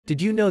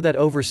Did you know that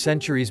over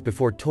centuries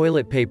before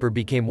toilet paper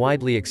became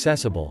widely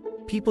accessible,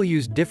 people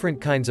used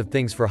different kinds of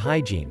things for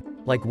hygiene,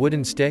 like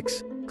wooden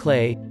sticks,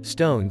 clay,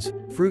 stones,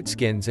 fruit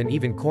skins and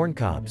even corn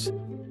cobs?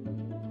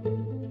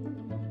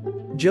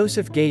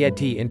 Joseph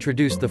Gayetty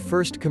introduced the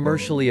first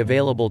commercially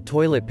available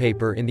toilet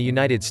paper in the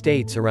United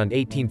States around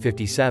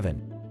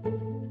 1857.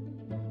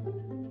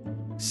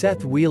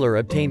 Seth Wheeler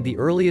obtained the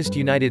earliest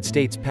United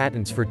States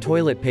patents for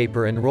toilet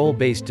paper and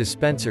roll-based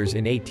dispensers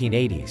in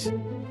 1880s.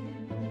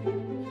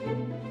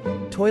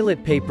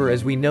 Toilet paper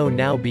as we know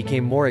now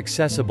became more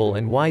accessible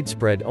and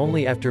widespread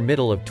only after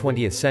middle of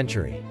 20th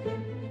century.